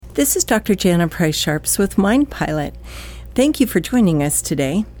This is Dr. Jana Price Sharps with Mind Pilot. Thank you for joining us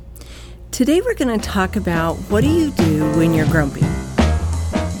today. Today we're going to talk about what do you do when you're grumpy.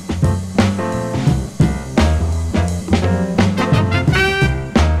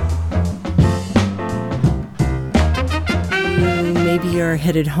 Maybe you're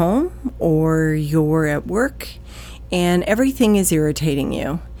headed home or you're at work and everything is irritating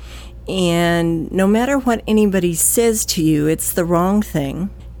you. And no matter what anybody says to you, it's the wrong thing.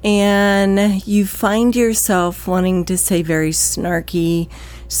 And you find yourself wanting to say very snarky,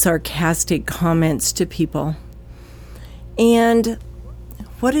 sarcastic comments to people. And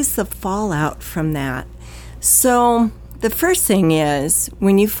what is the fallout from that? So the first thing is,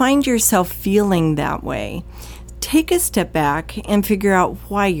 when you find yourself feeling that way, take a step back and figure out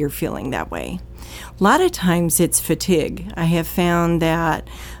why you're feeling that way. A lot of times it's fatigue. I have found that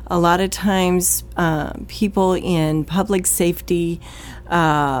a lot of times people in public safety,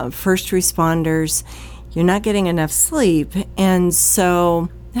 first responders, you're not getting enough sleep. And so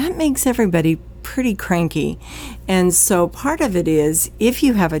that makes everybody pretty cranky. And so part of it is, if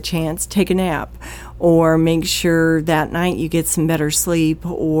you have a chance, take a nap or make sure that night you get some better sleep,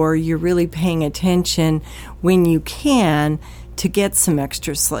 or you're really paying attention when you can to get some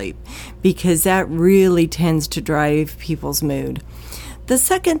extra sleep, because that really tends to drive people's mood. The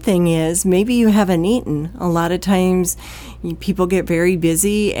second thing is, maybe you haven't eaten. A lot of times people get very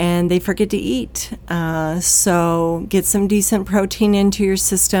busy and they forget to eat. So get some decent protein into your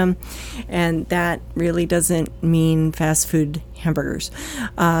system, and that really doesn't mean fast food hamburgers.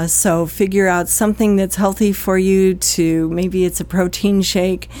 So figure out something that's healthy for you. Maybe it's a protein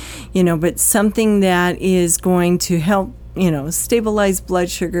shake, but something that is going to help stabilize blood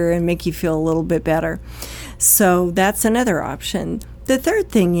sugar and make you feel a little bit better. So that's another option. The third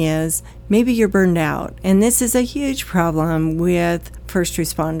thing is, maybe you're burned out, and this is a huge problem with first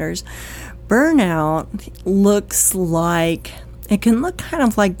responders. Burnout can look kind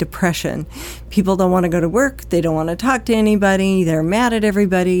of like depression. People don't want to go to work. They don't want to talk to anybody. They're mad at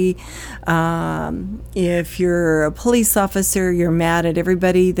everybody. If you're a police officer, you're mad at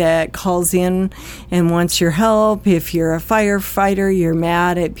everybody that calls in and wants your help. If you're a firefighter, you're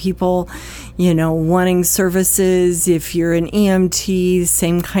mad at people, wanting services. If you're an EMT,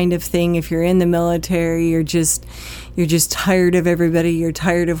 same kind of thing. If you're in the military, you're just tired of everybody. You're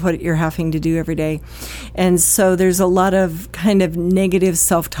tired of what you're having to do every day. And so there's a lot of kind of negative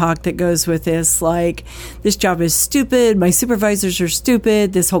self-talk that goes with this, like, this job is stupid, my supervisors are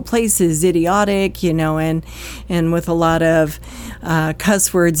stupid, this whole place is idiotic, and with a lot of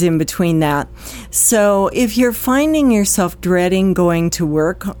cuss words in between that. So if you're finding yourself dreading going to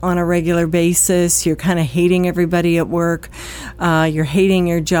work on a regular basis, you're kind of hating everybody at work, you're hating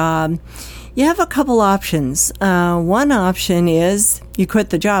your job, you have a couple options. One option is you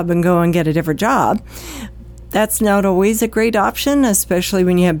quit the job and go and get a different job. That's not always a great option, especially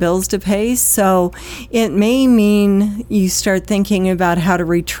when you have bills to pay. So it may mean you start thinking about how to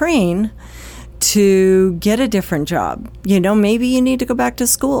retrain to get a different job. Maybe you need to go back to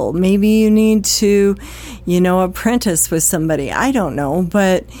school. Maybe you need to, apprentice with somebody. I don't know,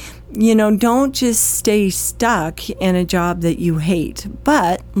 but don't just stay stuck in a job that you hate.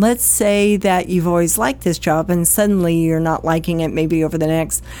 But let's say that you've always liked this job and suddenly you're not liking it, maybe over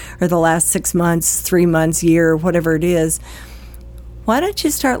the last 6 months, 3 months, year, whatever it is. Why don't you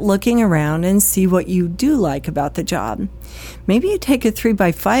start looking around and see what you do like about the job? Maybe you take a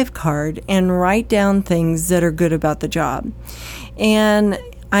 3x5 card and write down things that are good about the job. And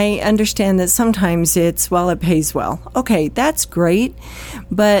I understand that sometimes it pays well. Okay, that's great.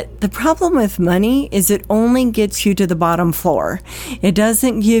 But the problem with money is it only gets you to the bottom floor. It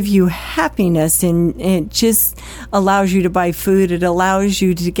doesn't give you happiness, and it just allows you to buy food. It allows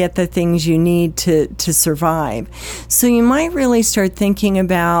you to get the things you need to survive. So you might really start thinking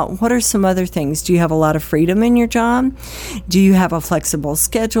about, what are some other things? Do you have a lot of freedom in your job? Do you have a flexible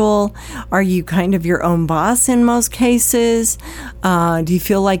schedule? Are you kind of your own boss in most cases? Do you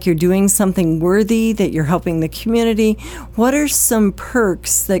feel like you're doing something worthy, that you're helping the community? What are some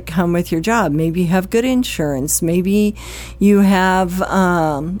perks that come with your job? Maybe you have good insurance. Maybe you have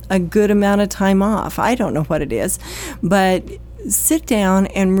a good amount of time off. I don't know what it is. But sit down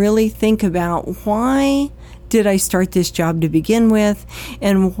and really think about, why did I start this job to begin with?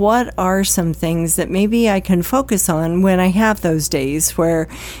 And what are some things that maybe I can focus on when I have those days where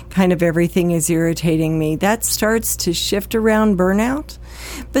kind of everything is irritating me? That starts to shift around burnout.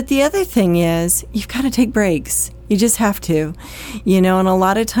 But the other thing is, you've got to take breaks. You just have to. And a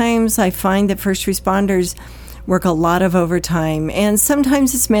lot of times I find that first responders work a lot of overtime, and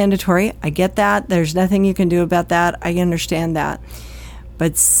sometimes it's mandatory. I get that. There's nothing you can do about that. I understand that.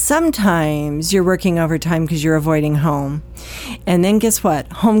 But sometimes you're working overtime because you're avoiding home. And then guess what?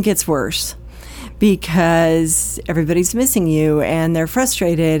 Home gets worse because everybody's missing you and they're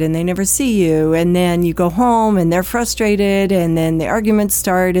frustrated and they never see you. And then you go home and they're frustrated and then the arguments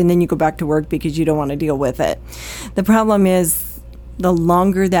start and then you go back to work because you don't want to deal with it. The problem is the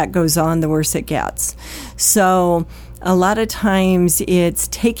longer that goes on, the worse it gets. So a lot of times it's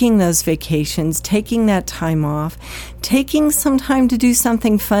taking those vacations, taking that time off, taking some time to do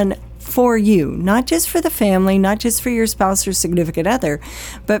something fun for you, not just for the family, not just for your spouse or significant other,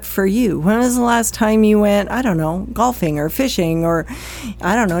 but for you. When was the last time you went, I don't know, golfing or fishing, or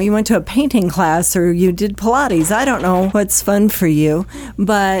I don't know, you went to a painting class or you did Pilates? I don't know what's fun for you,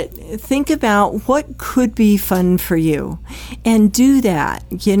 but think about what could be fun for you and do that.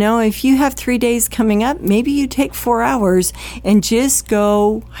 You know, if you have 3 days coming up, maybe you take 4 hours and just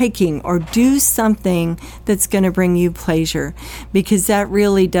go hiking or do something that's going to bring you pleasure, because that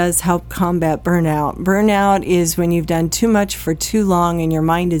really does help combat burnout. Burnout is when you've done too much for too long and your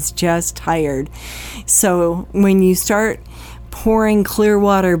mind is just tired. So when you start pouring clear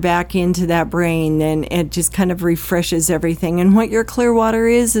water back into that brain, then it just kind of refreshes everything. And what your clear water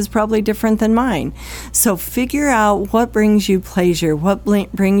is probably different than mine. So figure out what brings you pleasure, what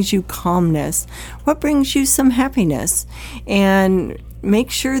brings you calmness, what brings you some happiness, and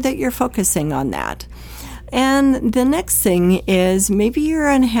make sure that you're focusing on that. And the next thing is maybe you're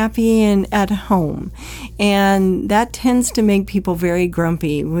unhappy at home, and that tends to make people very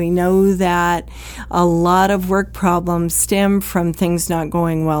grumpy. We know that a lot of work problems stem from things not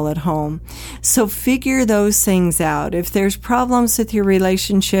going well at home. So figure those things out. If there's problems with your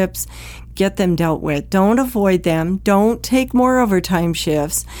relationships, get them dealt with. Don't avoid them. Don't take more overtime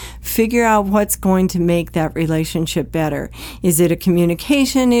shifts. Figure out what's going to make that relationship better. Is it a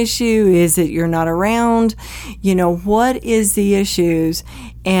communication issue? Is it you're not around? You know, what is the issues?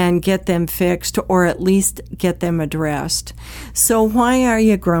 And get them fixed, or at least get them addressed. So why are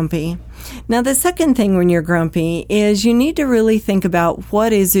you grumpy? Now, the second thing when you're grumpy is you need to really think about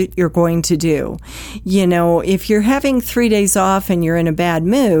what is it you're going to do. You know, if you're having 3 days off and you're in a bad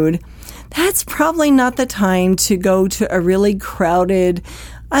mood, that's probably not the time to go to a really crowded,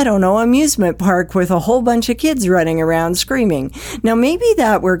 I don't know, amusement park with a whole bunch of kids running around screaming. Now, maybe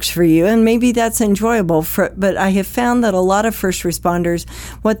that works for you and maybe that's enjoyable, but I have found that a lot of first responders,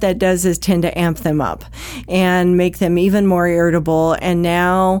 what that does is tend to amp them up and make them even more irritable. And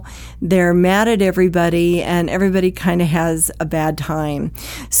now they're mad at everybody and everybody kind of has a bad time.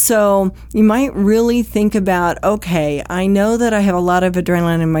 So you might really think about, okay, I know that I have a lot of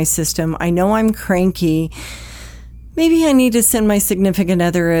adrenaline in my system. I know I'm cranky. Maybe I need to send my significant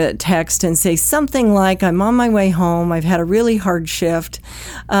other a text and say something like, I'm on my way home. I've had a really hard shift.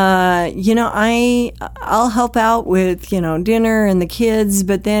 I'll help out with, dinner and the kids,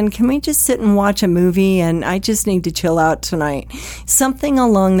 but then can we just sit and watch a movie and I just need to chill out tonight? Something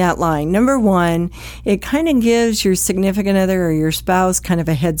along that line. Number one, it kind of gives your significant other or your spouse kind of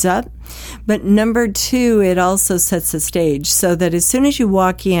a heads up. But number two, it also sets the stage so that as soon as you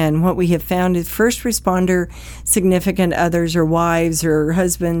walk in, what we have found is first responder, significant others or wives or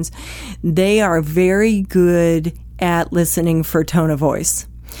husbands, they are very good at listening for tone of voice.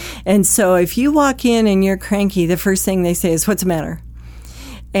 And so if you walk in and you're cranky, the first thing they say is, what's the matter?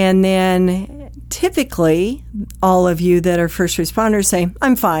 And then typically all of you that are first responders say,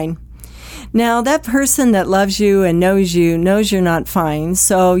 I'm fine. Now, that person that loves you and knows you're not fine,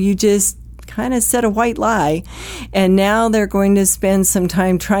 so you just kind of said a white lie, and now they're going to spend some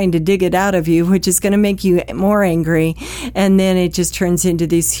time trying to dig it out of you, which is going to make you more angry, and then it just turns into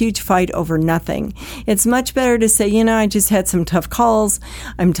this huge fight over nothing. It's much better to say, I just had some tough calls,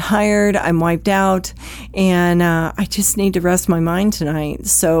 I'm tired, I'm wiped out, and I just need to rest my mind tonight,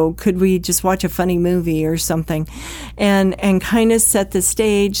 so could we just watch a funny movie or something, and kind of set the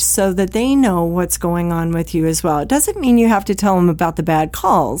stage so that they know what's going on with you as well. It doesn't mean you have to tell them about the bad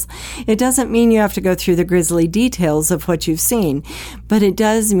calls. It doesn't mean you have to go through the grisly details of what you've seen, but it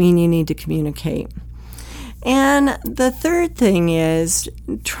does mean you need to communicate. And the third thing is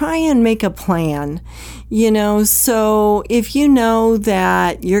try and make a plan. So if you know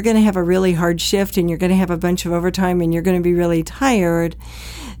that you're going to have a really hard shift and you're going to have a bunch of overtime and you're going to be really tired,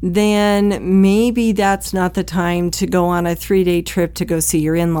 then maybe that's not the time to go on a 3-day trip to go see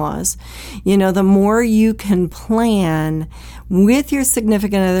your in-laws. You know, the more you can plan with your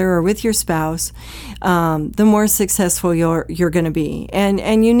significant other or with your spouse, the more successful you're going to be.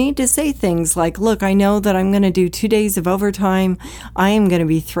 And you need to say things like, look, I know that I'm going to do 2 days of overtime. I am going to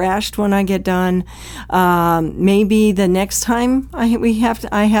be thrashed when I get done. Maybe the next time I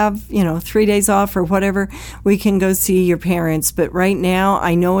have 3 days off or whatever, we can go see your parents. But right now,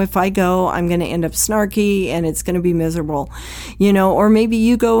 I know if I go, I'm going to end up snarky and it's going to be miserable. Or maybe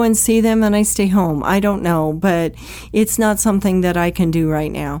you go and see them and I stay home. I don't know, but it's not something that I can do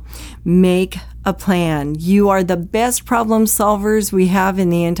right now. Make a plan. You are the best problem solvers we have in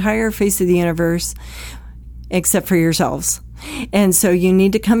the entire face of the universe, except for yourselves. And so you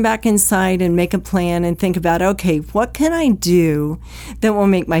need to come back inside and make a plan and think about, okay, what can I do that will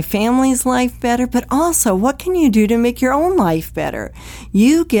make my family's life better? But also, what can you do to make your own life better?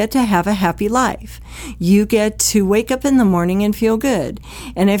 You get to have a happy life. You get to wake up in the morning and feel good.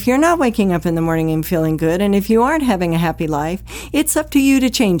 And if you're not waking up in the morning and feeling good, and if you aren't having a happy life, it's up to you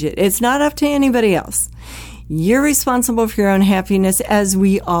to change it. It's not up to anybody else. You're responsible for your own happiness, as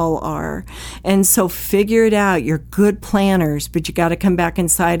we all are. And so figure it out. You're good planners, but you got to come back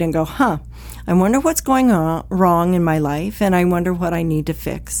inside and go, I wonder what's going on wrong in my life, and I wonder what I need to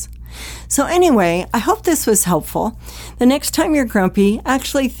fix. So anyway, I hope this was helpful. The next time you're grumpy,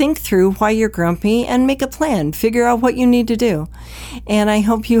 actually think through why you're grumpy and make a plan. Figure out what you need to do. And I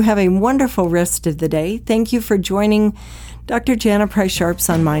hope you have a wonderful rest of the day. Thank you for joining Dr. Jana Price Sharps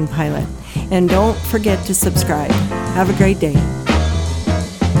on Mind Pilot. And don't forget to subscribe. Have a great day.